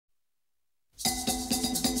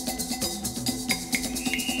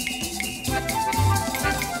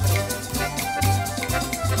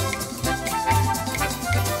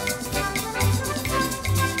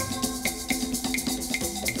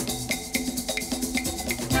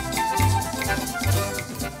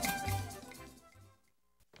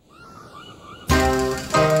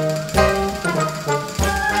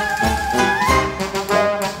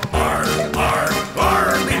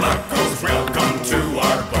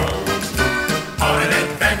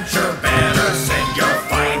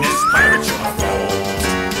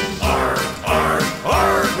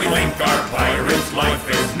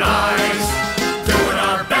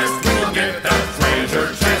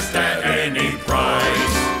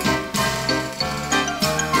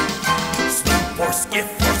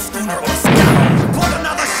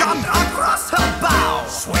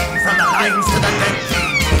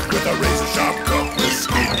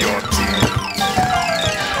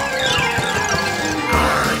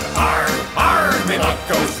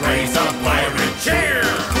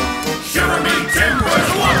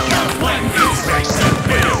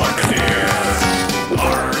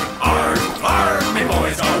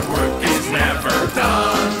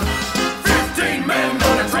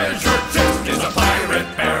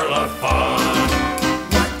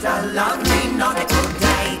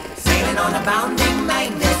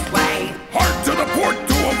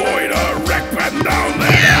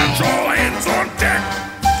Get your hands on deck!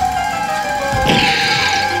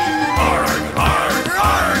 Arg, arg,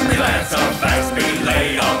 arg, me lads of fast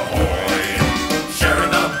belay ahoy!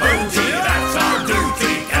 Sharing the booty, that's our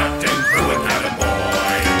duty, captain, crew, and cabin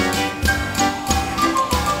boy!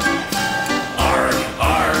 Arg,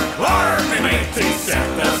 arg, arg, me matey, set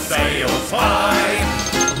the sails high!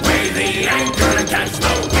 Weigh the anchor and catch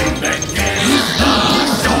the wind and give the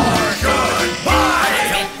shore goodbye!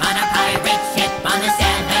 Trip on a pirate ship on the 7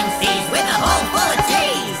 seas with a hold full of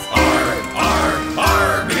cheese! Arg, arg,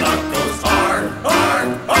 arg, me luck goes arg, arg,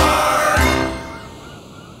 arg!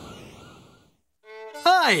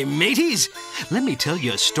 Hi, mateys! Let me tell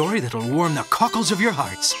you a story that'll warm the cockles of your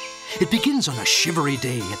hearts. It begins on a shivery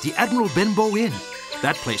day at the Admiral Benbow Inn.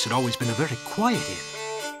 That place had always been a very quiet inn.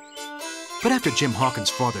 But after Jim Hawkins'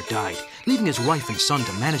 father died, leaving his wife and son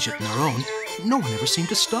to manage it on their own, no one ever seemed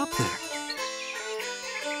to stop there.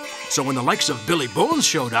 So when the likes of Billy Bones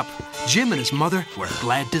showed up, Jim and his mother were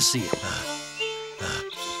glad to see him.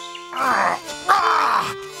 Ow!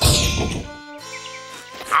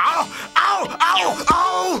 Ow! Ow!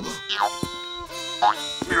 Ow!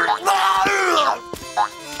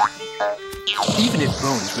 Even if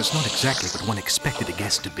Bones was not exactly what one expected a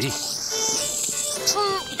guest to be.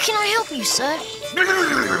 Can I help you, sir?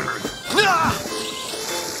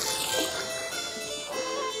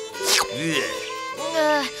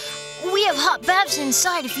 We have hot baths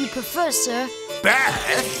inside if you prefer, sir.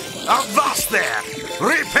 Bath? Avast there!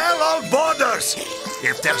 Repel all boarders!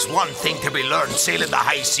 If there's one thing to be learned sailing the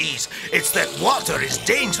high seas, it's that water is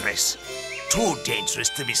dangerous. Too dangerous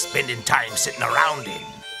to be spending time sitting around in.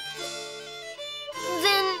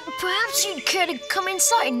 Then perhaps you'd care to come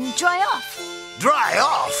inside and dry off. Dry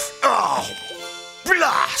off? Oh,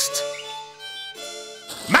 blast!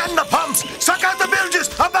 Man the pumps! Suck out the bilges!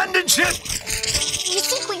 Abandon ship! You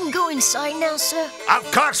think we can go inside now, sir?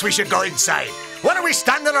 Of course we should go inside. What are we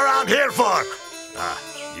standing around here for?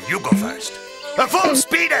 You go first. Full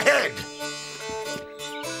speed ahead!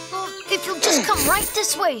 Well, if you'll just come right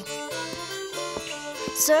this way.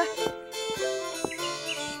 Sir?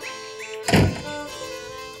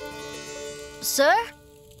 Sir?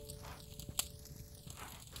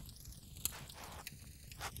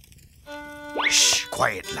 Shh,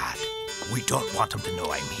 quiet, lad. We don't want him to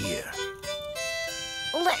know I'm here.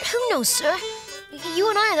 Let who know, sir? You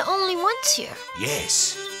and I are the only ones here.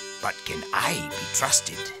 Yes, but can I be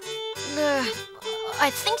trusted? I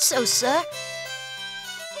think so, sir.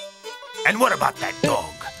 And what about that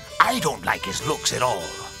dog? I don't like his looks at all.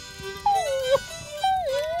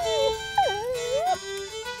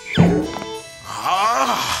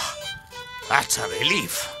 Ah, that's a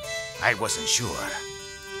relief. I wasn't sure.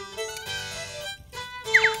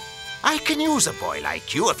 I can use a boy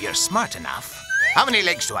like you if you're smart enough. How many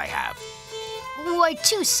legs do I have? Why,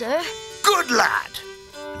 2, sir. Good lad.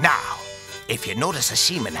 Now, if you notice a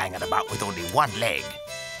seaman hanging about with only 1 leg,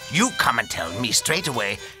 you come and tell me straight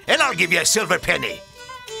away, and I'll give you a silver penny.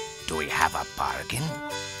 Do we have a bargain?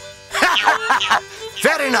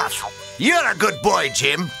 Fair enough. You're a good boy,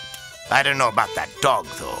 Jim. I don't know about that dog,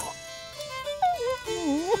 though.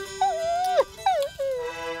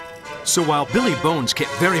 So while Billy Bones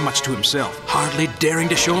kept very much to himself, hardly daring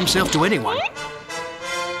to show himself to anyone,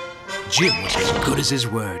 Jim was as good as his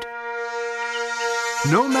word.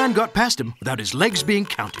 No man got past him without his legs being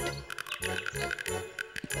counted.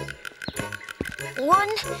 1,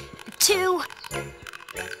 2...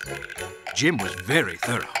 Jim was very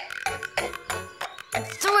thorough.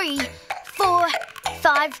 3, 4,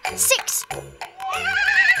 5, 6.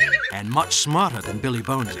 And much smarter than Billy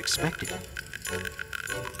Bones expected.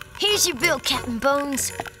 Here's your bill, Captain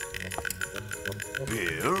Bones.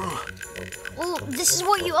 Bill? Well, this is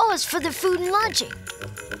what you owe us for the food and lodging.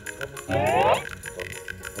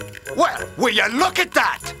 Well, will you look at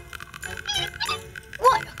that?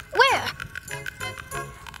 What? Where?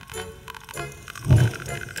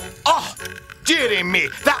 Oh, dearie me,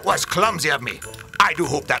 that was clumsy of me. I do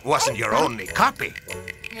hope that wasn't your only copy.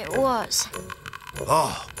 It was.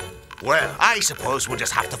 Oh, well, I suppose we'll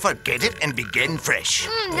just have to forget it and begin fresh.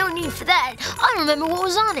 No need for that. I remember what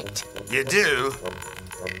was on it. You do?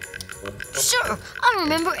 Sure, I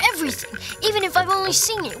remember everything, even if I've only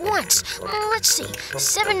seen it once. Let's see,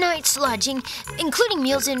 7 nights lodging, including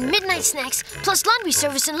meals and midnight snacks, plus laundry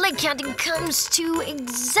service and leg counting comes to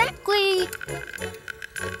exactly...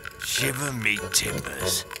 Shiver me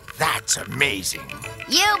timbers. That's amazing.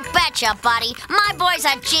 You betcha, buddy. My boy's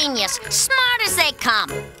a genius, smart as they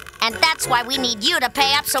come. And that's why we need you to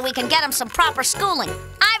pay up so we can get him some proper schooling.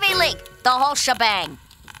 Ivy League, the whole shebang.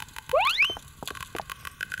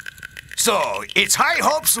 So, it's high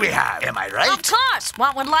hopes we have, am I right? Of course.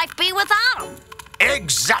 What would life be without them?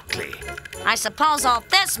 Exactly. I suppose all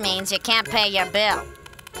this means you can't pay your bill.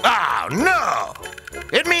 Oh, no.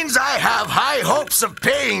 It means I have high hopes of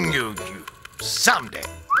paying you someday.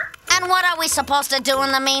 And what are we supposed to do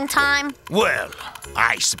in the meantime? Well,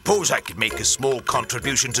 I suppose I could make a small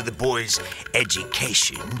contribution to the boys'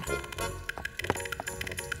 education.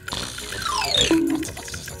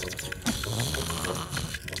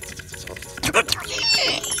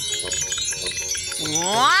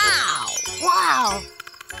 Wow! Wow.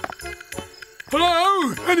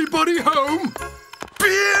 Hello? Anybody home?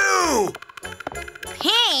 Pew!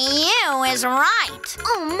 Hey, you is right.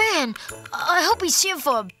 Oh, man. I hope he's here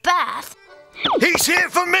for a bath. He's here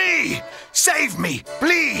for me! Save me,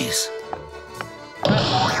 please!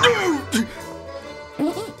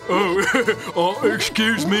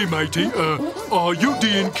 Excuse me, matey. Are you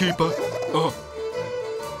the innkeeper?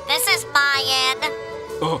 This is my end.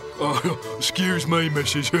 Excuse me,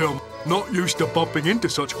 Mrs. Hill. Not used to bumping into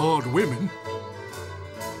such hard women.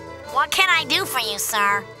 What can I do for you,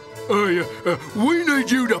 sir? We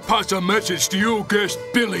need you to pass a message to your guest,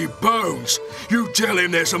 Billy Bones. You tell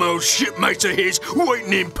him there's some old shipmates of his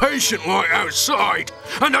waiting impatient like outside,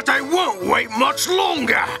 and that they won't wait much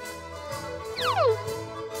longer.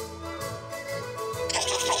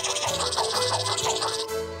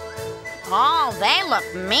 Oh, they look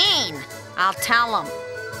mean. I'll tell them.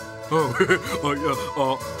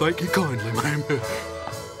 Thank you kindly, ma'am.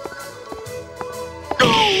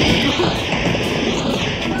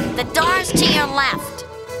 The door's to your left.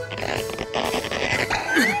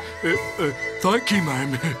 Thank you,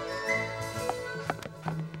 ma'am.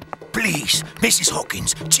 Please, Mrs.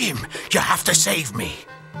 Hawkins, Jim, you have to save me.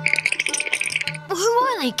 Who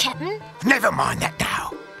are they, Captain? Never mind that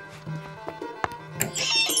now.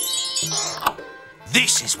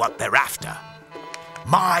 This is what they're after.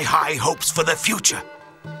 My high hopes for the future.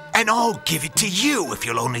 And I'll give it to you if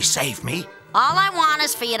you'll only save me. All I want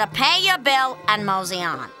is for you to pay your bill and mosey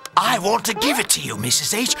on. I want to give it to you,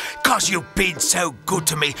 Mrs. H, 'cause you've been so good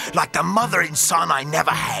to me, like the mother and son I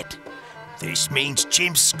never had. This means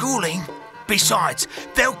Jim's schooling. Besides,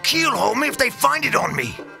 they'll keel home if they find it on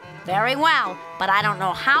me. Very well, but I don't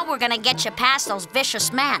know how we're gonna get you past those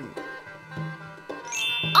vicious men.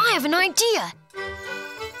 I have an idea.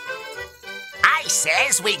 I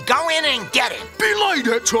says we go in and get him. Belay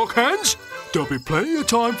that talk, Hans. There'll be plenty of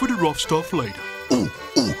time for the rough stuff later. Ooh,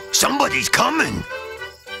 somebody's coming.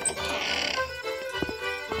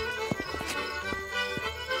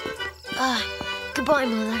 Goodbye,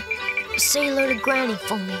 Mother. Say hello to Granny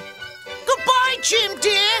for me. Goodbye, Jim,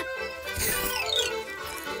 dear.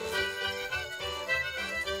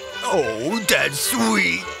 Oh, that's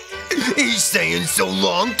sweet. He's saying so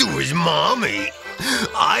long to his mommy.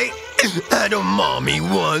 I had a mommy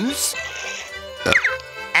once.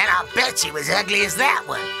 And I'll bet she was ugly as that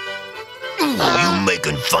one. You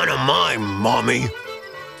making fun of my mommy?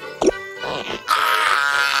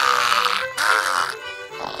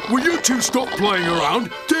 Will you two stop playing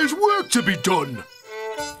around? There's work to be done.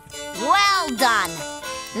 Well done.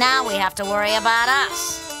 Now we have to worry about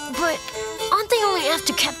us. But aren't they only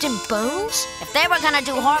after Captain Bones? If they were gonna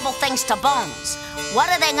do horrible things to Bones, what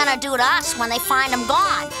are they gonna do to us when they find him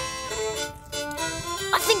gone?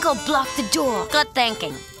 I think I'll block the door. Good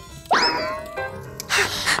thinking.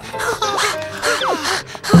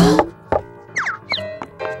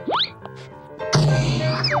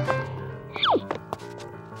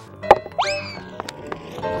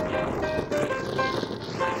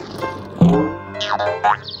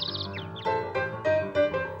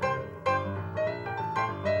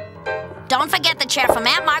 Don't forget the chair from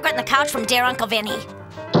Aunt Margaret and the couch from dear Uncle Vinny.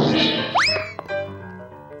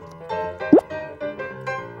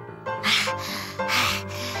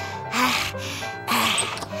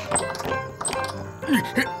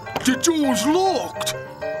 The door's locked.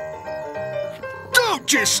 Don't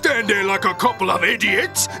just stand there like a couple of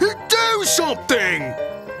idiots. Do something.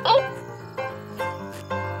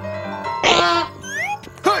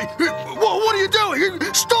 Hey, what are you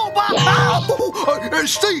doing? Stop!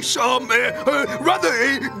 Cease,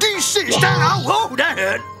 rather, desist. Oh,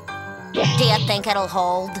 that. Do you think it'll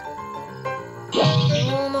hold?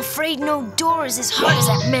 Oh, I'm afraid no door is as hard as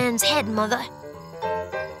that man's head, Mother.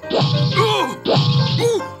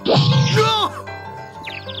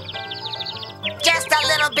 Just a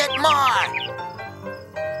little bit more.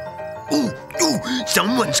 Ooh,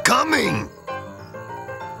 someone's coming.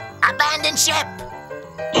 Abandon ship.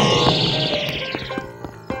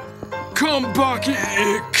 Come back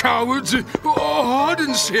here, cowards. Oh, I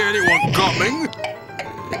didn't see anyone coming.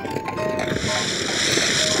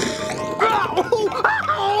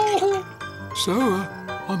 So,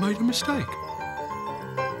 I made a mistake.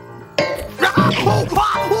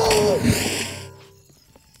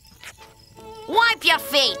 Wipe your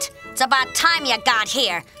feet. It's about time you got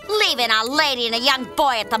here, leaving a lady and a young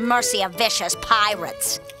boy at the mercy of vicious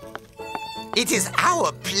pirates. It is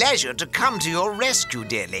our pleasure to come to your rescue,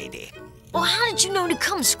 dear lady. Well, how did you know to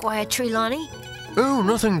come, Squire Trelawney? Oh,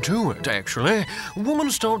 nothing to it, actually. A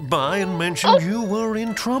woman stopped by and mentioned you were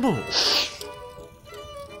in trouble.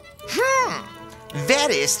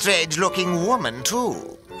 Very strange-looking woman,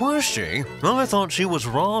 too. Was she? I thought she was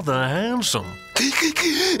rather handsome.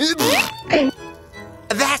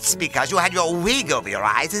 That's because you had your wig over your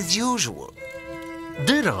eyes as usual.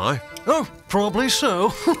 Did I? Oh, probably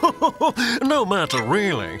so. No matter,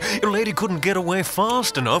 really. The lady couldn't get away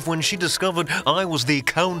fast enough when she discovered I was the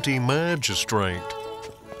county magistrate.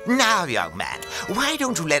 Now, young man, why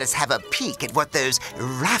don't you let us have a peek at what those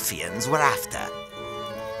ruffians were after?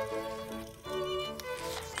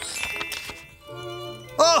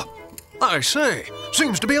 Oh, I say,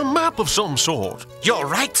 seems to be a map of some sort. You're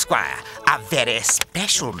right, Squire. A very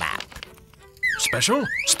special map. Special?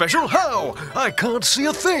 Special how? I can't see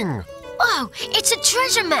a thing. Oh, it's a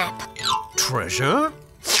treasure map. Treasure?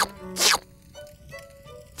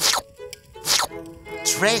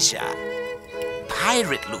 Treasure.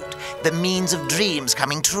 Pirate loot. The means of dreams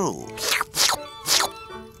coming true.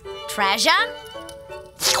 Treasure?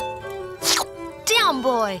 Down,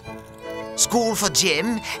 boy. School for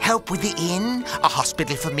Jim, help with the inn, a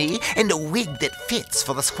hospital for me, and a wig that fits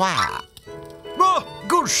for the squire. Oh,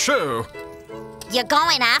 good show. You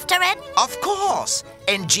going after it? Of course,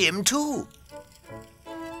 and Jim too.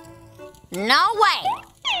 No way.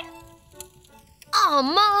 Oh,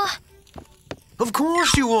 Ma. Of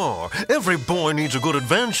course you are. Every boy needs a good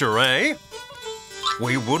adventure, eh?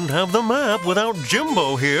 We wouldn't have the map without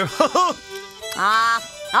Jimbo here.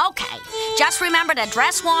 Okay. Just remember to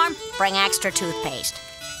dress warm, bring extra toothpaste.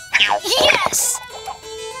 Yes!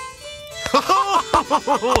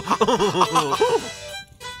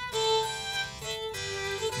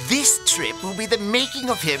 This trip will be the making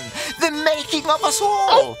of him, the making of us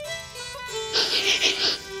all.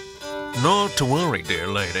 Not to worry, dear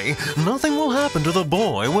lady. Nothing will happen to the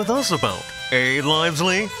boy with us about. Eh,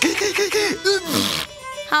 Livesley?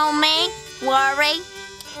 Homie, worry.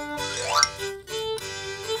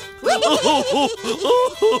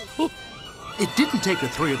 It didn't take the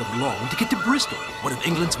three of them long to get to Bristol, one of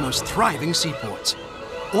England's most thriving seaports,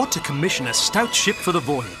 or to commission a stout ship for the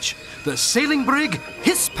voyage, the sailing brig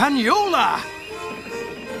Hispaniola,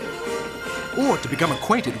 or to become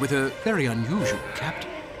acquainted with a very unusual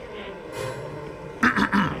captain.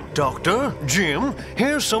 Doctor, Jim,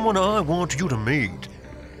 here's someone I want you to meet.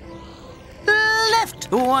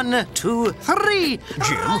 Left, 1, 2, 3.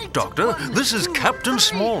 Jim, Right. Doctor, this is Captain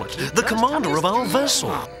Smollett, the commander of our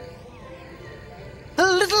vessel. A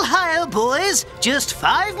little higher, boys. Just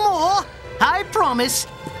 5 more. I promise.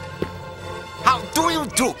 How do you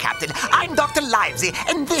do, Captain? I'm Dr. Livesey,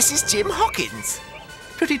 and this is Jim Hawkins.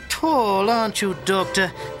 Pretty tall, aren't you,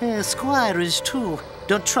 Doctor? Squire is too.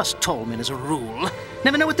 Don't trust tall men as a rule.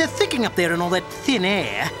 Never know what they're thinking up there in all that thin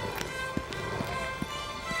air.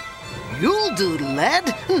 You'll do,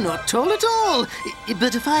 lad. Not tall at all.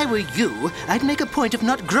 But if I were you, I'd make a point of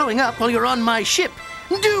not growing up while you're on my ship.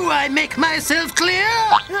 Do I make myself clear?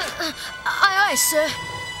 Aye, sir.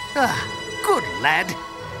 Good lad.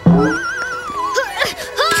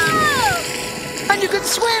 And you can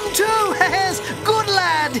swim too! Yes, good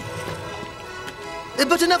lad!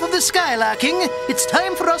 But enough of the skylarking. It's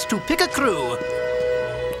time for us to pick a crew.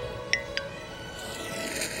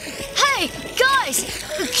 Hey, guys!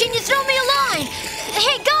 Can you throw me a line?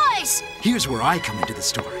 Hey, guys! Here's where I come into the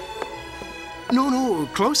story. No,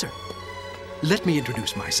 closer. Let me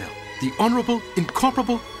introduce myself. The Honorable,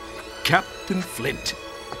 Incomparable Captain Flint.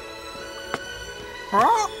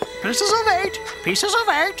 Oh, pieces of 8. Pieces of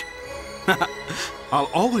 8.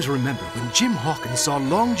 I'll always remember when Jim Hawkins saw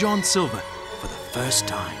Long John Silver for the first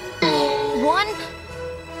time. 1.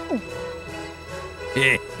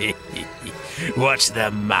 What's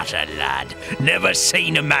the matter, lad? Never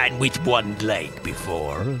seen a man with one leg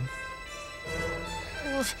before?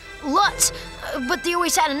 Lots, but they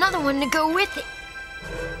always had another one to go with it.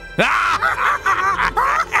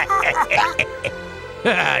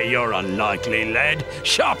 You're unlikely, lad.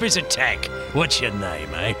 Sharp as a tack. What's your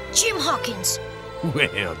name, eh? Jim Hawkins.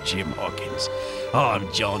 Well, Jim Hawkins.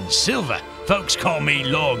 I'm John Silver. Folks call me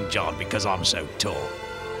Long John because I'm so tall.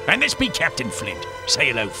 And this be Captain Flint. Say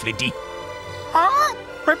hello, Flinty.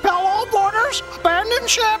 Repel all boarders, abandon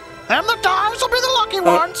ship, and the dives will be the lucky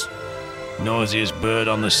ones. Noisiest bird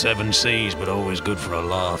on the 7 seas, but always good for a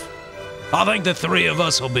laugh. I think the 3 of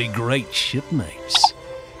us will be great shipmates.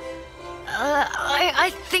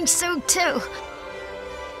 I think so too.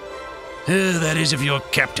 That is, if your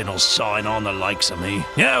captain will sign on the likes of me.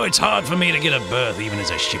 You know, it's hard for me to get a berth even as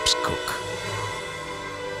a ship's cook.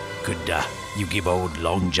 Could you give old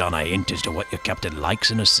Long John a hint as to what your captain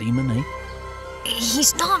likes in a seaman, eh?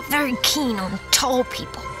 He's not very keen on tall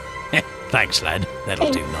people. Thanks, lad. That'll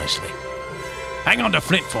do nicely. Hang on to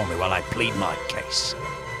Flint for me while I plead my case.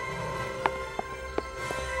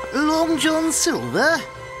 Long John Silver?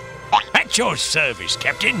 At your service,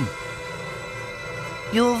 Captain.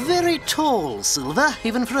 You're very tall, Silver,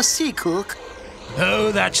 even for a sea cook.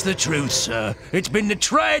 Oh, that's the truth, sir. It's been the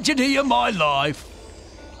tragedy of my life.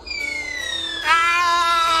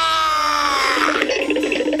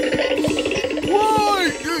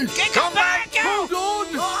 Come back! Hold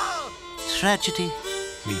on! Tragedy.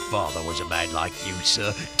 Me father was a man like you,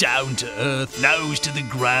 sir. Down to earth, nose to the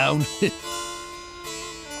ground.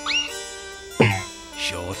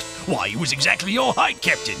 Short. Why, he was exactly your height,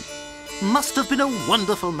 Captain. Must have been a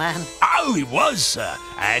wonderful man. Oh, he was, sir.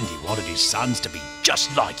 And he wanted his sons to be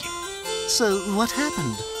just like him. So what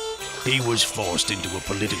happened? He was forced into a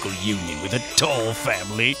political union with a tall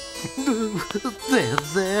family.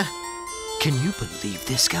 There. Can you believe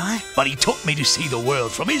this guy? But he taught me to see the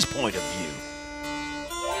world from his point of view.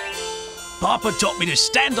 Papa taught me to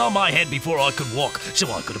stand on my head before I could walk,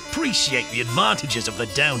 so I could appreciate the advantages of the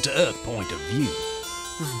down-to-earth point of view.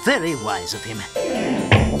 Very wise of him.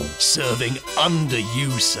 Serving under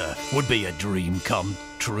you, sir, would be a dream come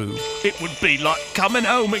true. It would be like coming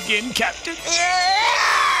home again, Captain.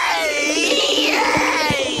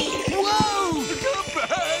 Whoa! Come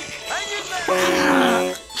back! Hang in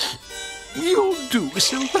there! You'll do,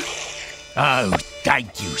 Silver. Oh,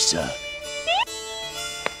 thank you, sir.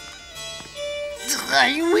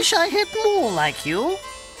 I wish I had more like you.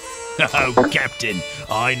 Oh, Captain,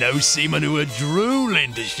 I know seamen who are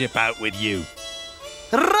drooling to ship out with you.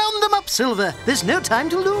 Round them up, Silver. There's no time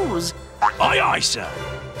to lose. Aye, aye, sir.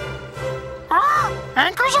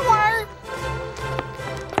 Anchors away.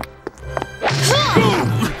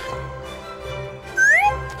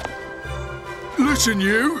 Listen,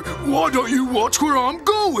 you. Why don't you watch where I'm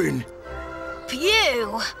going?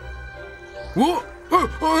 Pew! What?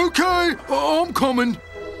 Okay, I'm coming.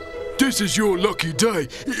 This is your lucky day.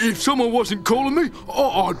 If someone wasn't calling me,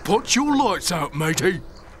 I'd punch your lights out, matey.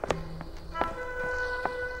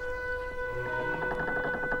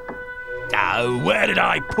 Oh, where did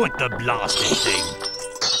I put the blasted thing?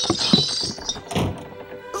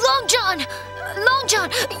 Long John! Long John,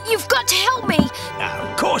 you've got to help me! Oh,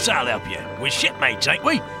 of course I'll help you. We're shipmates, ain't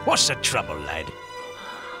we? What's the trouble, lad?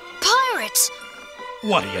 Pirates!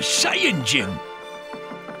 What are you saying, Jim?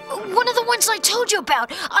 One of the ones I told you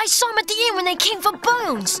about. I saw them at the inn when they came for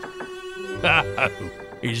bones. Oh,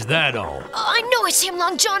 is that all? I know it's him,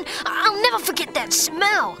 Long John. I'll never forget that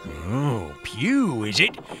smell. Oh, pew, is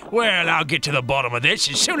it? Well, I'll get to the bottom of this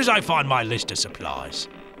as soon as I find my list of supplies.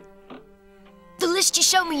 The list you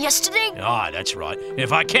showed me yesterday? Ah, that's right.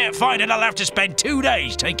 If I can't find it, I'll have to spend 2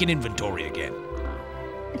 days taking inventory again.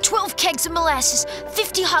 12 kegs of molasses,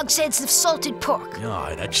 50 hogsheads of salted pork.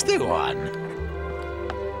 Ah, that's the one.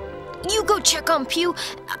 You go check on Pew.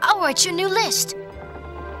 I'll write your new list.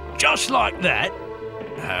 Just like that?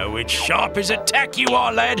 Oh, it's sharp as a tack you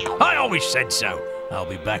are, lad. I always said so. I'll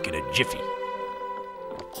be back in a jiffy.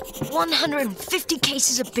 150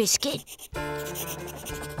 cases of biscuit.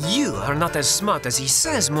 You are not as smart as he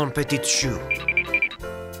says, mon petit chou.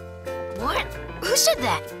 What? Who said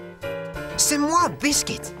that? C'est moi,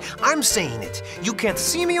 biscuit. I'm saying it. You can't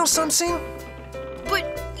see me or something?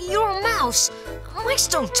 But you're a mouse. Mice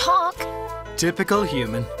don't talk. Typical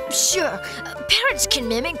human. Sure, parrots can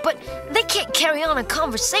mimic, but they can't carry on a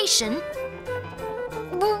conversation.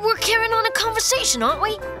 We're carrying on a conversation, aren't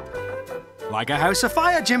we? Like a house of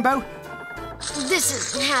fire, Jimbo. This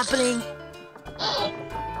isn't happening.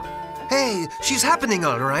 Hey, she's happening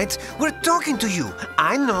all right. We're talking to you.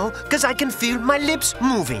 I know, because I can feel my lips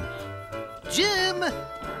moving. Jim!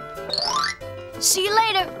 See you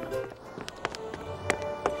later.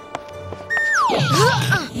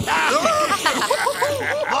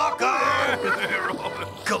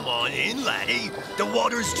 Come on in, laddie. The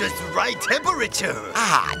water's just right temperature.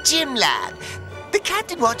 Ah, Jim, lad. The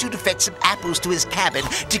captain wants you to fetch some apples to his cabin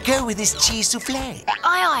to go with his cheese souffle.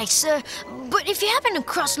 Aye, sir. But if you happen to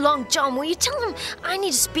cross Long John, will you tell him I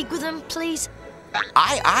need to speak with him, please?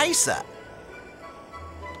 Aye, sir.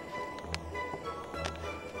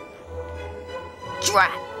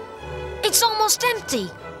 Drat. It's almost empty.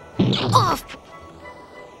 Oh.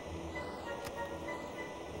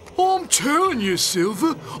 I'm telling you,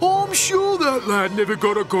 Silver, I'm sure that lad never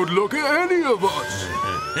got a good look at any of us.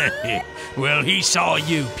 Well, he saw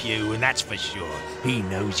you, Pew, and that's for sure. He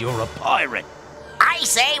knows you're a pirate. I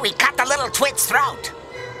say we cut the little twit's throat.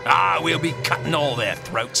 Ah, we'll be cutting all their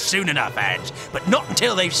throats soon enough, Ange, but not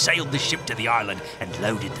until they've sailed the ship to the island and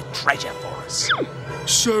loaded the treasure for us.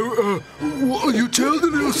 So, what'll you tell the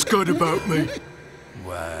little scud about me?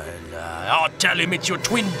 Well, I'll tell him it's your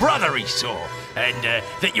twin brother he saw, and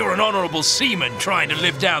that you're an honorable seaman trying to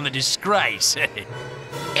live down the disgrace.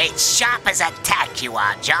 It's sharp as a tack you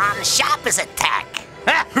are, John. Sharp as a tack.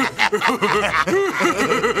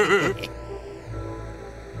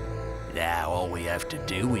 Now all we have to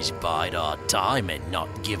do is bide our time and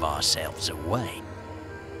not give ourselves away.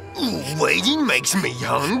 Waiting makes me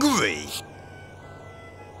hungry.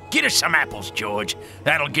 Get us some apples, George.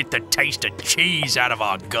 That'll get the taste of cheese out of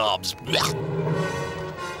our gobs.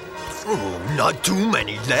 Oh, not too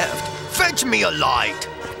many left. Fetch me a light.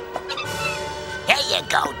 Here you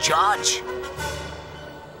go, George.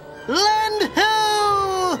 Land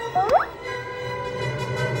ho!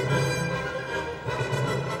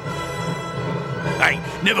 Hey,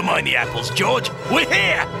 never mind the apples, George. We're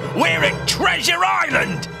here! We're at Treasure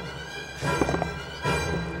Island!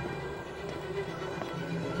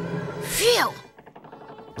 Phew!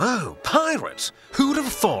 Oh, pirates! Who'd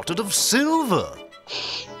have thought it of Silver?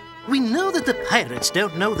 We know that the pirates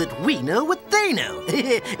don't know that we know what they know.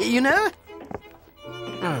 You know?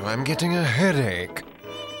 Oh, I'm getting a headache.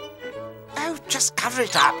 Oh, just cover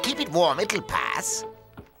it up. Keep it warm. It'll pass.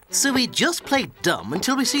 So we just play dumb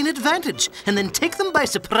until we see an advantage, and then take them by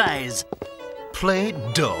surprise. Play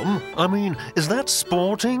dumb? I mean, is that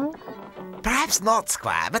sporting? Perhaps not,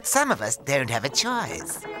 Squire, but some of us don't have a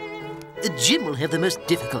choice. Jim will have the most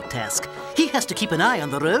difficult task. He has to keep an eye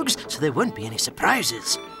on the rogues, so there won't be any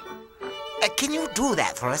surprises. Can you do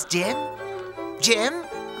that for us, Jim? Jim?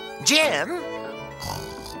 Jim?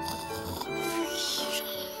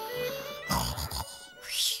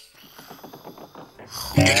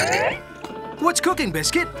 What's cooking,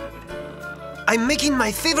 Biscuit? I'm making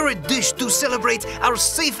my favorite dish to celebrate our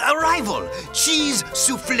safe arrival. Cheese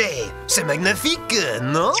soufflé. C'est magnifique,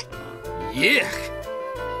 no? Yuck.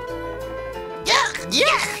 Yuck!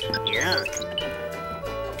 Yuck! Yuck.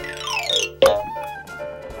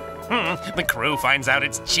 The crew finds out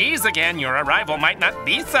it's cheese again. Your arrival might not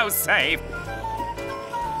be so safe.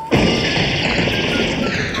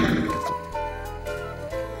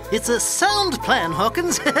 It's a sound plan,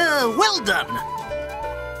 Hawkins. Well done.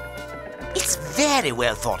 It's very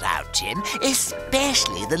well thought out, Jim,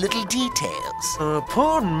 especially the little details.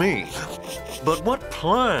 Pardon me, but what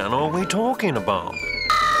plan are we talking about?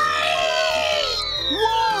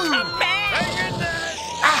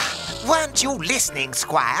 Weren't you listening,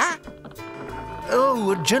 Squire?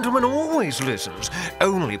 Oh, a gentleman always listens.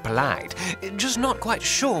 Only polite. Just not quite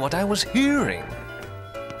sure what I was hearing.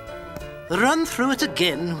 Run through it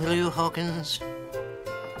again, will you, Hawkins?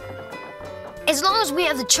 As long as we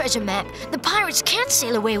have the treasure map, the pirates can't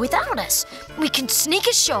sail away without us. We can sneak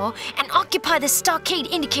ashore and occupy the stockade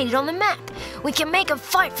indicated on the map. We can make a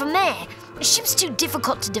fight from there. The ship's too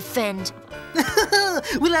difficult to defend.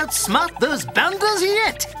 We'll outsmart those bounders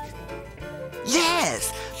yet.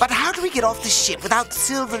 Yes, but how do we get off the ship without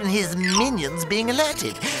Silver and his minions being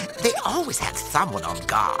alerted? They always have someone on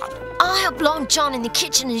guard. I'll help Long John in the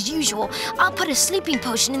kitchen as usual. I'll put a sleeping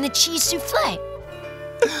potion in the cheese soufflé.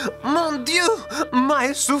 Mon Dieu, my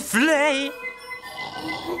soufflé!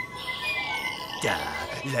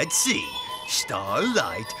 Let's see.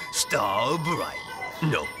 Starlight, star bright.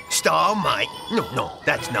 No, star might. No,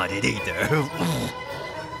 that's not it either.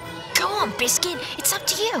 Go on, Biscuit. It's up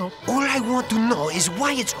to you. All I want to know is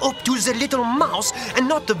why it's up to the little mouse and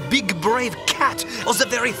not the big brave cat or the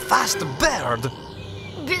very fast bird.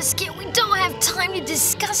 Biscuit, we don't have time to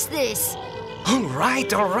discuss this. All right,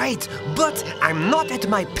 but I'm not at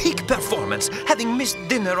my peak performance, having missed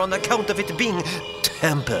dinner on account of it being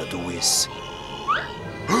tampered with.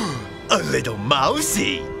 A little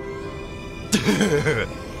mousy.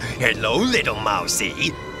 Hello, little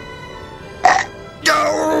mousy.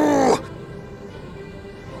 No!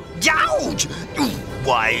 Ouch!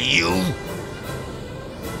 Why, you...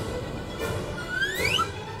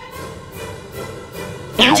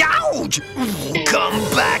 Ouch! Come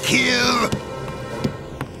back here!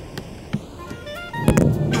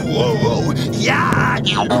 Whoa! Yeah!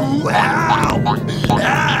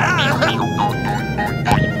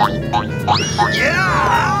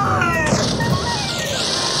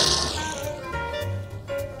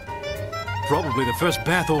 Probably the first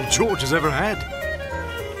bath old George has ever had.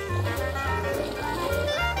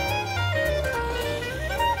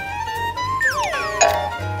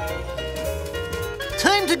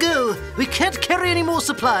 time to go. We can't carry any more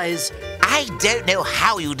supplies. I don't know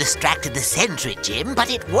how you distracted the sentry, Jim,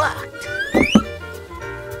 but it worked.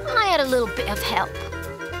 I had a little bit of help.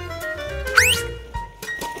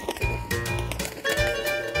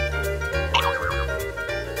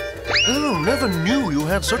 Oh, never knew you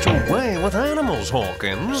had such a way with animals,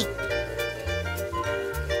 Hawkins.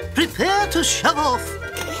 Prepare to shove off.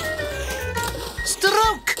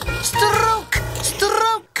 Stroke! Stroke!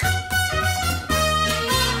 Stroke!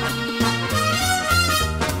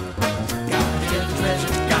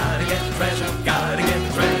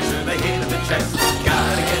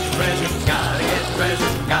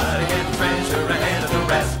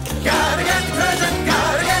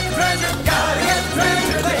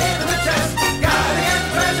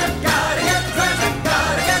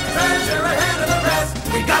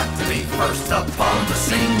 First up on the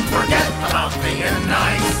scene, forget about being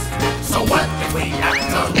nice. So what if we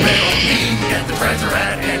act a little mean, get the treasure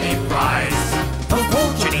at any price? A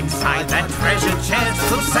fortune inside that treasure chest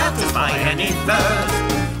will satisfy any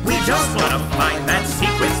thirst. We just want to find that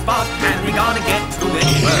secret spot, and we gotta get to it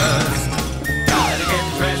first. Gotta get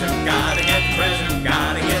treasure, gotta get treasure,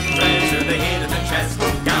 gotta get treasure, the hid in the chest.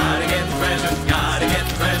 Gotta get treasure, gotta get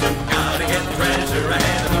treasure, gotta get treasure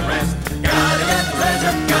ahead of the rest. Gotta get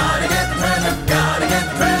treasure, gotta get treasure, gotta get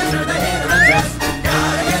treasure, the hid in the chest.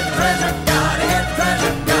 Gotta get treasure, gotta get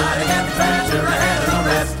treasure, gotta get treasure ahead of the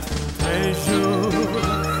rest. Treasure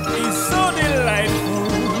is so delightful.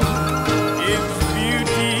 Its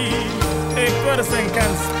beauty a person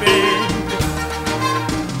can spend.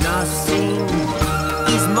 Nothing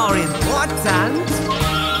is more important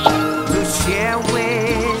to share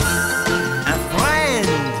with a friend.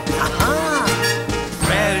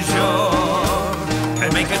 Treasure can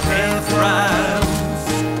make a difference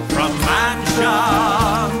from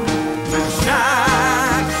mansion to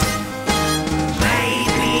shack.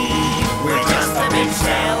 Maybe we're just a bit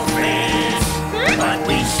selfish, but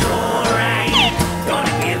we sure ain't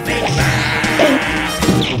gonna give it back.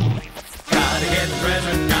 Gotta get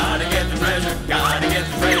treasure, gotta get treasure, gotta get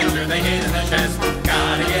treasure, they hid in the chest.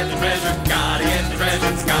 Gotta get treasure, gotta get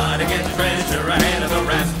treasure, gotta get treasure ahead of the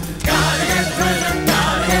rest. Gotta get treasure,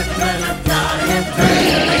 gotta get treasure, gotta get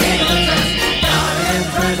treasure, they hid in the chest. Gotta get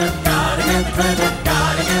treasure, gotta get treasure,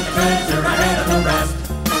 gotta get treasure ahead of the rest.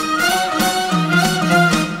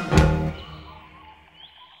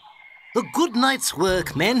 A good night's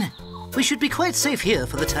work, men. We should be quite safe here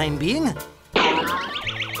for the time being.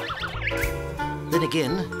 Then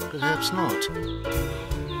again, perhaps not.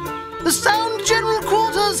 Sound general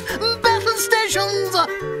quarters! Battle stations!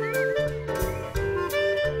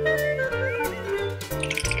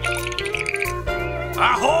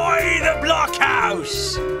 Ahoy, the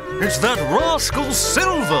blockhouse! It's that rascal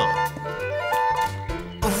Silver!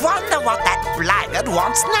 Wonder what that blackguard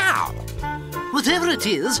wants now. Whatever it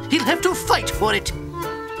is, he'll have to fight for it.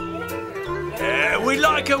 We'd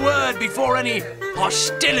like a word before any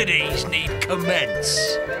hostilities need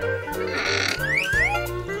commence.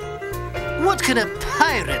 What can a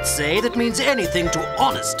pirate say that means anything to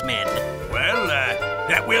honest men? Well,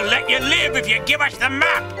 that we'll let you live if you give us the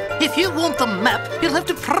map. If you want the map, you'll have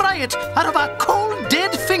to pry it out of our cold,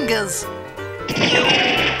 dead fingers.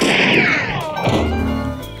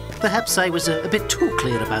 Perhaps I was a bit too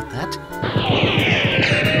clear about that.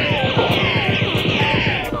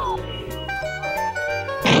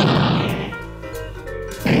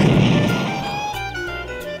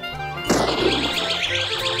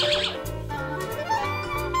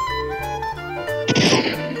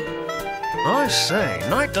 I say,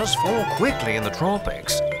 night does fall quickly in the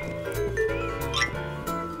tropics.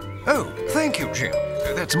 Oh, thank you, Jim.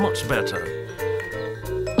 That's much better.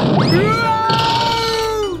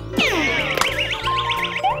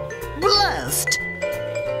 Blast!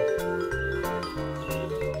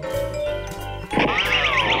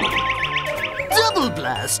 Double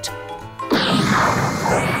blast!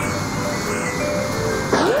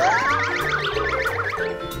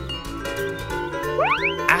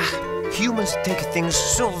 Humans take things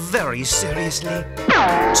so very seriously.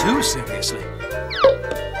 Too seriously.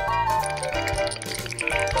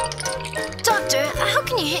 Doctor, how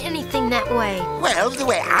can you hit anything that way? Well, the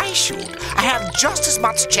way I shoot, I have just as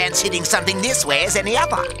much chance hitting something this way as any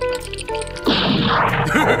other.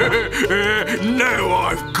 Now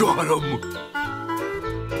I've got him.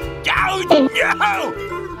 Oh, no!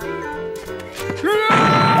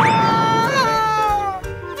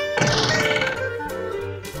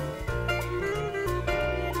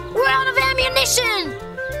 We're out of ammunition!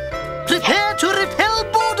 Prepare to repel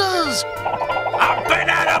boarders! Up and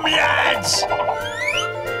at 'em, lads!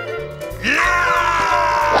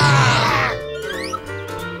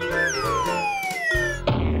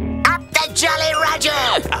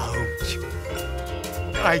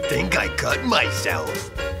 I think I cut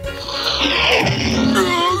myself.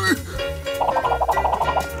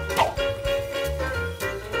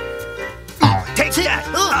 Take that!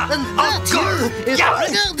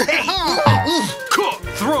 Cut!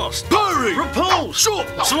 Thrust! Parry! Repulse! Shot!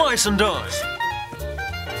 Slice and dice!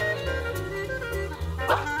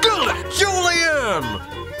 Gullet! Julian!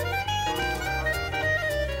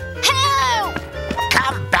 Help!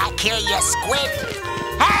 Come back here, you squid!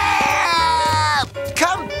 Help!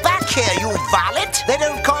 Come back here, you varlet! They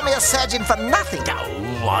don't call me a surgeon for nothing.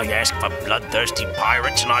 Oh, I ask for bloodthirsty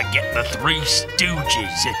pirates and I get the Three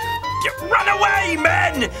Stooges. Run away,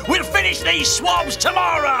 men! We'll finish these swabs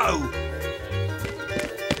tomorrow!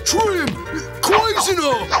 Trim!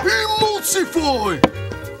 Cuisinart! Emulsify!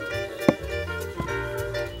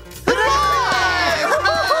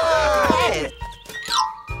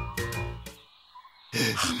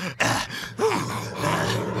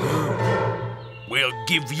 We'll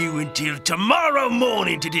give you until tomorrow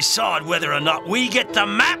morning to decide whether or not we get the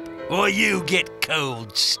map or you get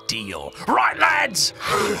cold steel. Right, lads?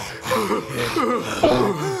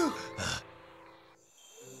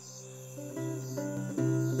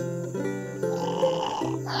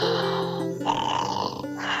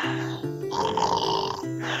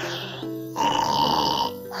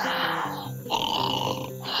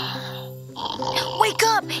 Wake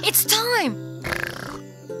up! It's time!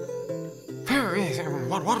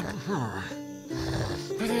 What?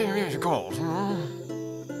 It's cold.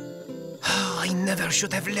 I never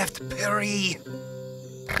should have left Perry.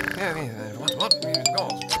 What? It's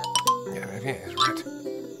cold. Yeah, it's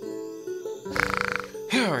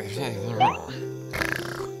right.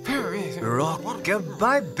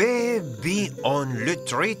 Rock-a-bye, baby, on the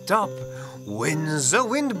treetop. When the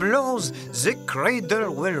wind blows, the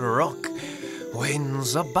cradle will rock. When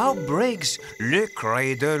the bow breaks, the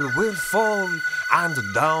cradle will fall, and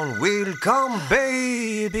down will come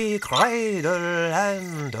baby cradle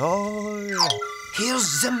and all.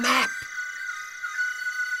 Here's the map.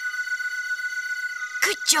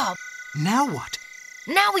 Good job. Now what?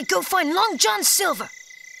 Now we go find Long John Silver.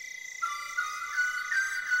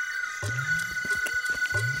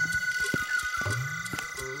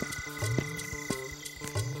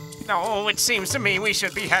 Oh, it seems to me we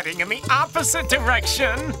should be heading in the opposite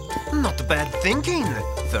direction. Not bad thinking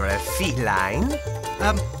for a feline.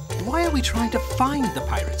 Why are we trying to find the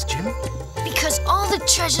pirates, Jim? Because all the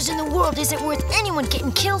treasures in the world isn't worth anyone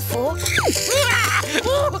getting killed for.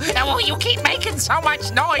 Oh, you keep making so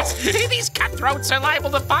much noise. These cutthroats are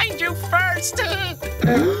liable to find you first. Who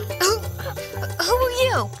are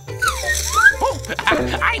you? Oh,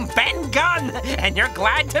 I'm Ben Gunn, and you're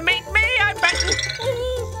glad to meet me, I bet.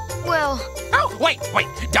 Well... Oh, wait,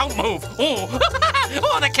 don't move. Oh,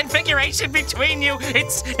 oh, the configuration between you,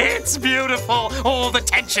 it's beautiful. Oh, the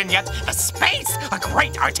tension, yet the space, a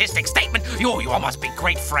great artistic statement. You all must be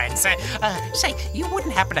great friends. Say, you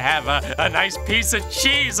wouldn't happen to have a nice piece of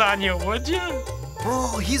cheese on you, would you?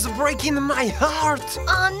 Oh, he's breaking my heart.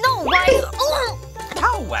 No, why...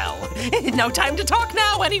 Oh, well, no time to talk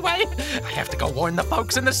now, anyway. I have to go warn the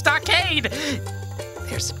folks in the stockade.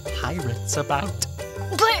 There's pirates about.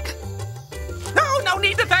 But... No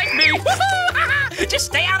need to thank me. Just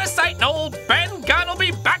stay out of sight and old Ben Gunn will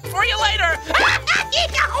be back for you later.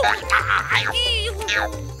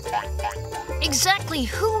 Exactly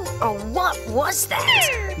who or what was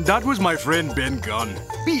that? That was my friend Ben Gunn.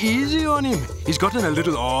 Be easy on him. He's gotten a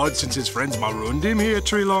little odd since his friends marooned him here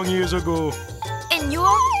 3 long years ago. And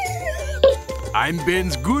you're? I'm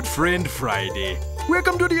Ben's good friend Friday.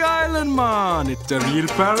 Welcome to the island, man. It's a real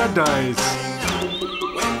paradise.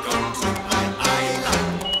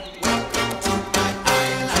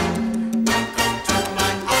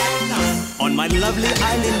 On my lovely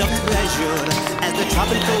island of treasure, as the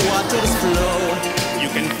tropical waters flow, you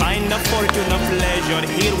can find a fortune of pleasure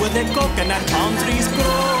here where the coconut palm trees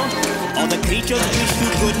grow. All the creatures wish you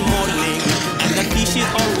good morning, and the fishes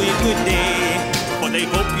always good day. For they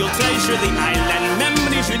hope you'll treasure the island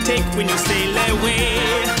memories you take when you sail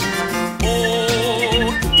away.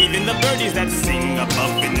 Oh, even the birdies that sing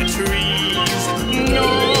above in the trees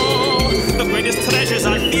know the greatest treasures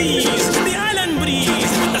are these. The island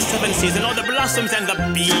breeze, the 7 seasons, all the blossoms and the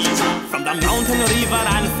bees. From the mountain, river,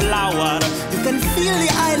 and flower, you can feel the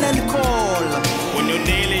island call. When your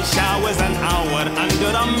daily showers an hour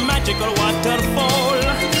under a magical waterfall.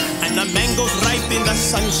 And the mangoes ripe in the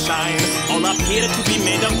sunshine all appear to be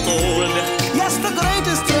made of gold. Yes, the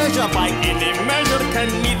greatest treasure by any measure can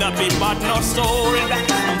neither be bought nor sold.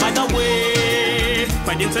 And by the way,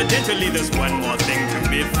 quite incidentally, there's one more thing to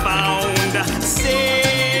be found.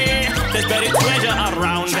 Say, there's buried treasure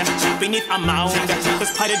around. beneath a mound.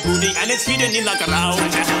 There's quite a booty and it's hidden in the ground.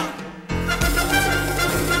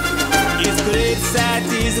 It's great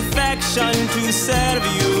satisfaction to serve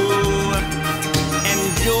you.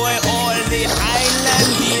 Enjoy all the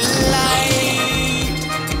Highland delight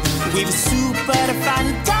with super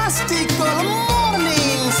fantastical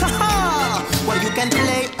mornings. Where you can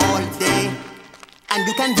play all day and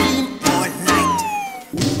you can dream all night.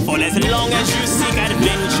 For as long as you seek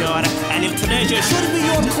adventure, and if treasure should be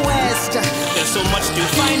your quest, there's so much to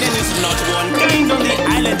find and it's not one kind on the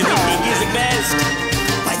island we think is best.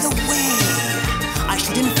 By the way, I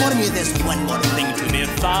should inform you there's one more thing to be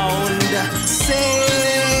found. Say,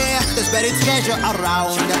 there's buried treasure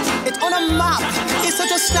around. It's on a map. It's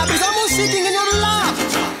such a snap, it's almost sitting in your lap.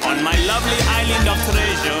 On my lovely island of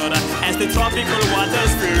treasure, as the tropical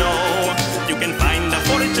waters flow, you can find the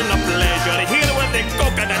fortune of pleasure here where the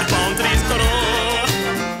coconut palm trees grow.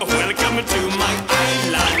 Welcome to my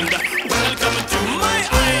island. Welcome to my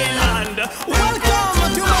island.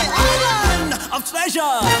 Welcome to my island of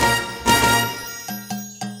treasure.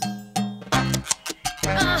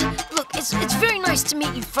 Look, it's very nice to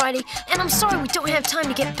meet you, Friday, and I'm sorry we don't have time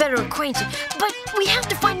to get better acquainted, but we have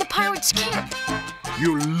to find the pirates' camp.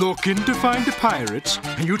 You're looking to find the pirates,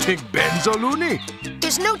 and you think Ben's a loony?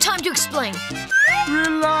 There's no time to explain.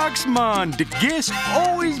 Relax, man. The guests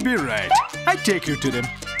always be right. I take you to them.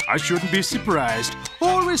 I shouldn't be surprised.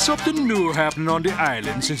 Always something new happening on the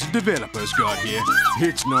island since the developers got here.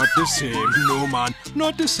 It's not the same. No, man.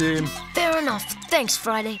 Not the same. Fair enough. Thanks,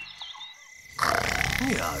 Friday.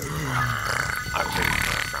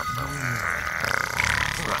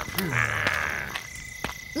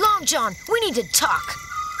 Long John, we need to talk.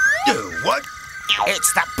 What?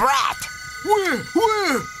 It's the brat.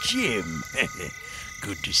 Where? Jim.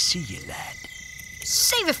 Good to see you, lad.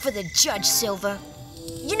 Save it for the judge, Silver.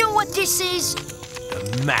 You know what this is?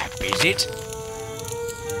 The map, is it?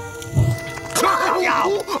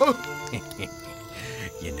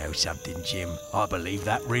 You know something, Jim? I believe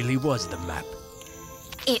that really was the map.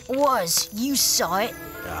 It was. You saw it.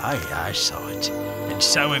 Aye, I saw it. And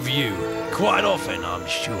so have you. Quite often, I'm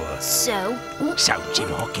sure. So? So Jim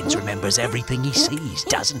Hawkins remembers everything he sees,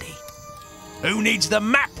 doesn't he? Who needs the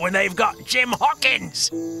map when they've got Jim Hawkins?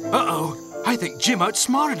 Uh-oh. I think Jim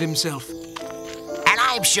outsmarted himself. And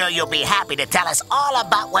I'm sure you'll be happy to tell us all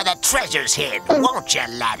about where the treasure's hid, won't you,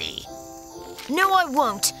 laddie? No, I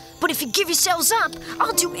won't. But if you give yourselves up,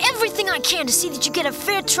 I'll do everything I can to see that you get a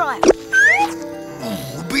fair trial.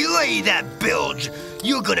 Belay that bilge!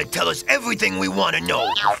 You're gonna tell us everything we want to know,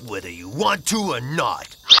 whether you want to or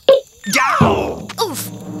not. Down! Oof!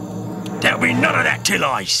 There'll be none of that till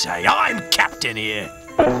I say. I'm captain here.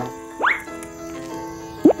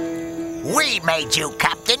 We made you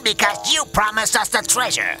captain because you promised us the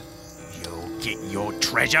treasure. You'll get your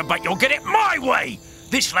treasure, but you'll get it my way.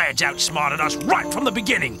 This lad's outsmarted us right from the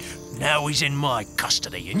beginning. Now he's in my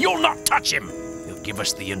custody, and you'll not touch him. He'll give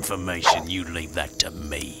us the information. You leave that to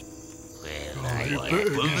me.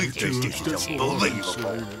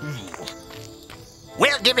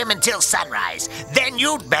 We'll give him until sunrise. Then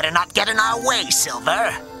you'd better not get in our way,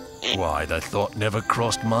 Silver. Why, the thought never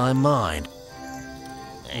crossed my mind.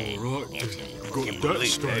 Got that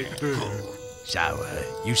straight there. So,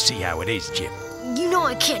 you see how it is, Jim. You know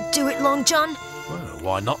I can't do it, Long John. Well,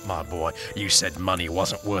 why not, my boy? You said money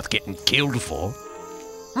wasn't worth getting killed for.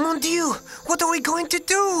 Mon Dieu, what are we going to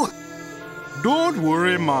do? Don't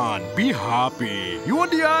worry, man. Be happy. You're on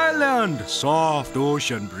the island. Soft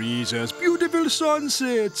ocean breezes, beautiful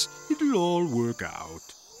sunsets. It'll all work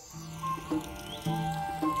out.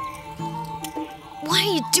 Why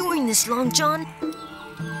are you doing this, Long John?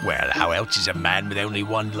 Well, how else is a man with only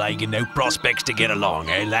one leg and no prospects to get along,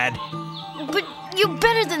 eh, lad? But you're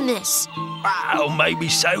better than this. Well, maybe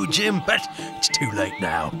so, Jim, but it's too late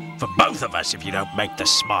now. For both of us if you don't make the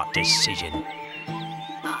smart decision.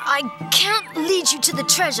 I can't lead you to the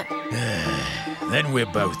treasure. Then we're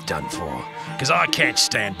both done for. Because I can't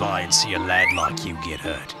stand by and see a lad like you get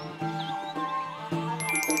hurt.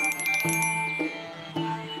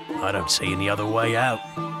 I don't see any other way out.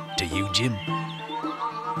 Do you, Jim?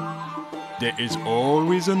 There is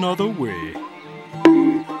always another way.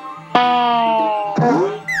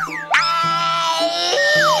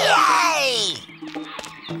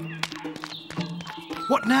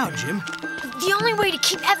 What now, Jim? The only way to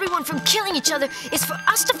keep everyone from killing each other is for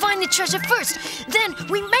us to find the treasure first. Then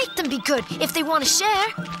we make them be good if they want to share.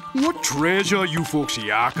 What treasure you folks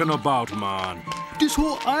yakking about, man? This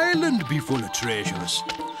whole island be full of treasures.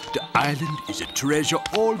 The island is a treasure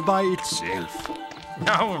all by itself.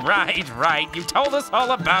 Oh, right. You told us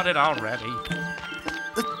all about it already.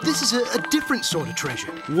 this is a different sort of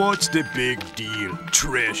treasure. What's the big deal?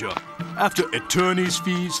 Treasure. After attorney's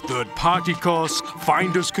fees, third-party costs,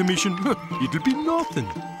 finder's commission, it'll be nothing.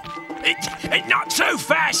 Not so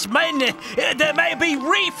fast, men. There may be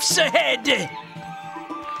reefs ahead.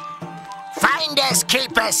 Finders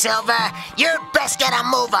keepers, Silver. You'd best get a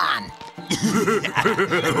move on.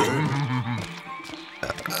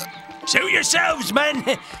 Suit yourselves, men.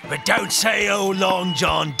 But don't say old Long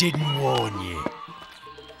John didn't warn you.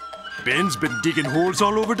 Ben's been digging holes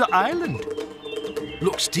all over the island.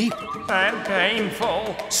 Looks deep. And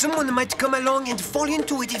painful. Someone might come along and fall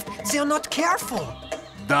into it if they're not careful.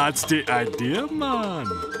 That's the idea, man.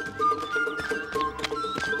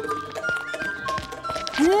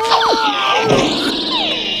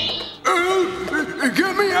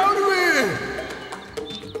 Get me out of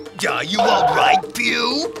here! Are you all right,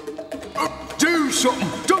 Pew? Do something!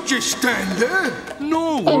 Don't just stand there!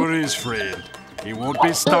 No worries, friend. He won't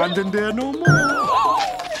be standing there no more.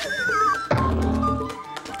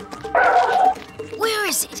 Where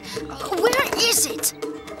is it? Where is it?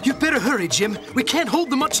 You better hurry, Jim. We can't hold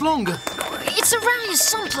them much longer. It's around here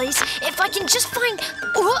someplace. If I can just find...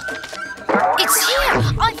 Oh! It's here!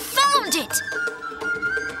 I found it!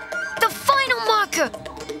 The final marker!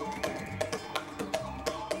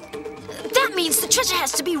 That means the treasure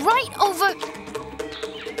has to be right over...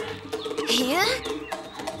 here?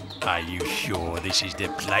 Are you sure this is the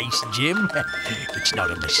place, Jim? It's not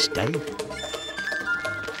a mistake.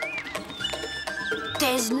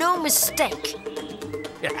 There's no mistake.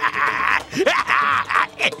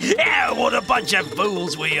 Yeah, what a bunch of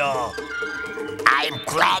fools we are. I'm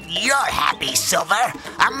glad you're happy, Silver.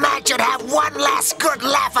 A man should have one last good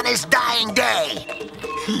laugh on his dying day.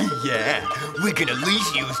 Yeah, we can at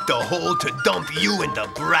least use the hole to dump you and the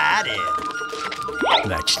brat in.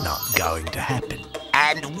 That's not going to happen.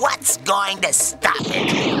 And what's going to stop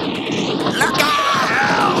it? Look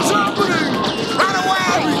out! What's happening? Run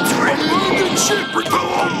away! A broken ship! Repel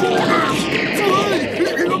on boarders!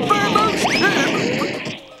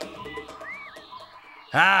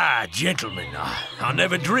 Ah, gentlemen, I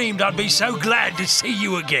never dreamed I'd be so glad to see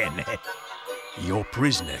you again. Your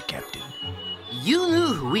prisoner, Captain. You knew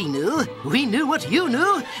who we knew. We knew what you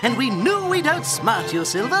knew, and we knew we'd outsmart you,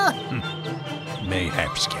 Silver.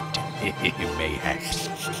 Mayhaps, Captain. Mayhaps.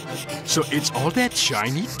 So it's all that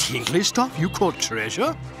shiny, tingly stuff you call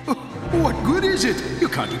treasure? What good is it? You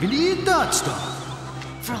can't even eat that stuff.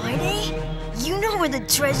 Friday? You know where the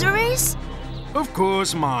treasure is? Of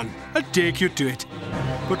course, man. I'll take you to it.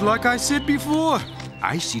 But like I said before,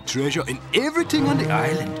 I see treasure in everything on the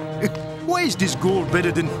island. Why is this gold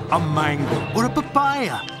better than a mango or a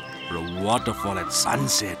papaya or a waterfall at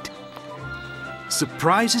sunset?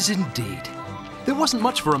 Surprises indeed. There wasn't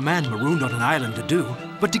much for a man marooned on an island to do,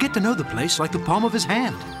 but to get to know the place like the palm of his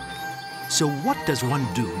hand. So what does one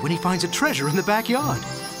do when he finds a treasure in the backyard?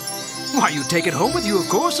 Why, you take it home with you, of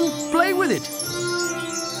course, and play with it.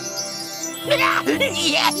 Yeah.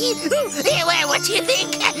 Well, what do you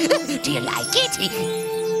think? Do you like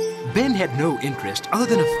it? Ben had no interest other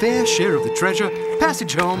than a fair share of the treasure,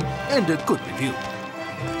 passage home, and a good review.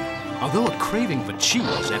 Although a craving for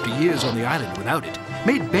cheese after years on the island without it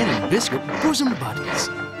made Ben and Biscuit bosom buddies.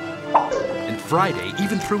 And Friday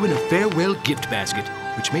even threw in a farewell gift basket,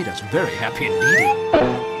 which made us very happy indeed.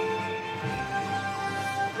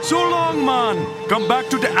 So long, man. Come back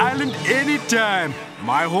to the island anytime.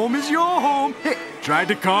 My home is your home. Hey, try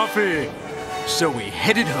the coffee. So we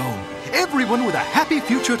headed home, everyone with a happy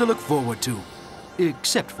future to look forward to.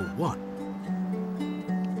 Except for one.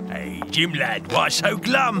 Hey, Jim lad, why so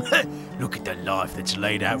glum? Look at the life that's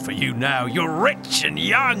laid out for you now. You're rich and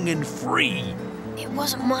young and free. It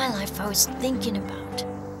wasn't my life I was thinking about.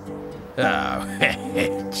 Oh,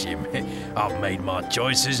 Jim, I've made my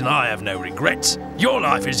choices and I have no regrets. Your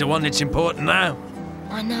life is the one that's important now.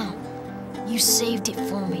 I know. You saved it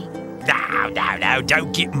for me. No,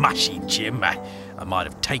 don't get mushy, Jim. I might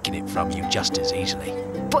have taken it from you just as easily.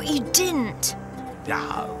 But you didn't.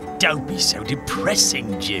 Oh, don't be so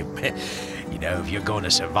depressing, Jim. You know, if you're going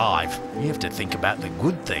to survive, you have to think about the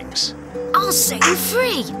good things. I'll set you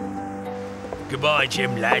free. Goodbye,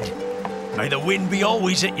 Jim lad. May the wind be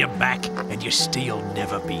always at your back and your steel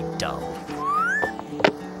never be dull.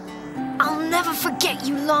 I'll never forget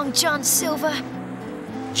you, Long John Silver.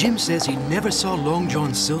 Jim says he never saw Long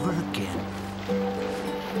John Silver again.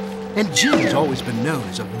 And Jim's always been known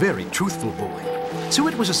as a very truthful boy. So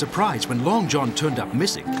it was a surprise when Long John turned up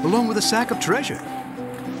missing, along with a sack of treasure.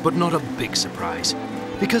 But not a big surprise,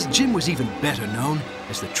 because Jim was even better known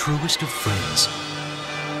as the truest of friends.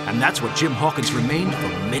 And that's what Jim Hawkins remained for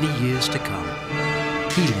many years to come.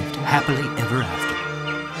 He lived happily ever after.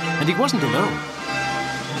 And he wasn't alone.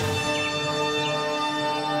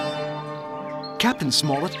 Captain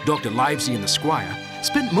Smollett, Dr. Livesey, and the Squire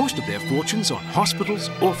spent most of their fortunes on hospitals,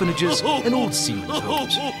 orphanages, and old seamen's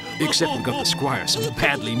homes. Except we got the Squire some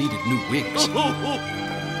badly needed new wigs.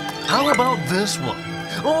 How about this one?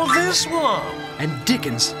 Or this one? And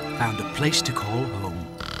Dickens found a place to call home.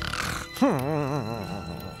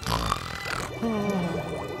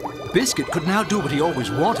 Biscuit could now do what he always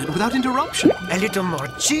wanted without interruption. A little more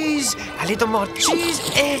cheese,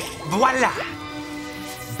 et voila!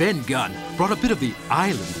 Ben Gunn brought a bit of the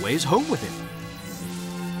island ways home with him.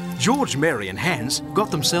 George, Mary, and Hans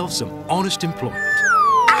got themselves some honest employment.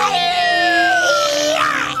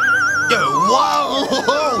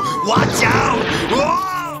 Whoa! Watch out!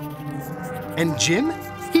 Whoa! And Jim,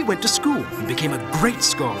 he went to school and became a great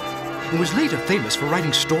scholar, and was later famous for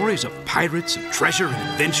writing stories of pirates and treasure and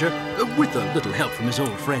adventure, with a little help from his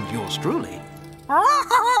old friend, yours truly.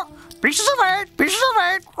 Pieces of eight, pieces of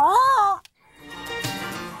eight.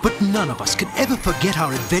 But none of us can ever forget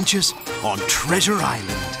our adventures on Treasure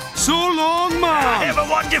Island. So long, Mom. Have a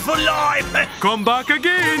wonderful life. Come back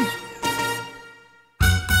again.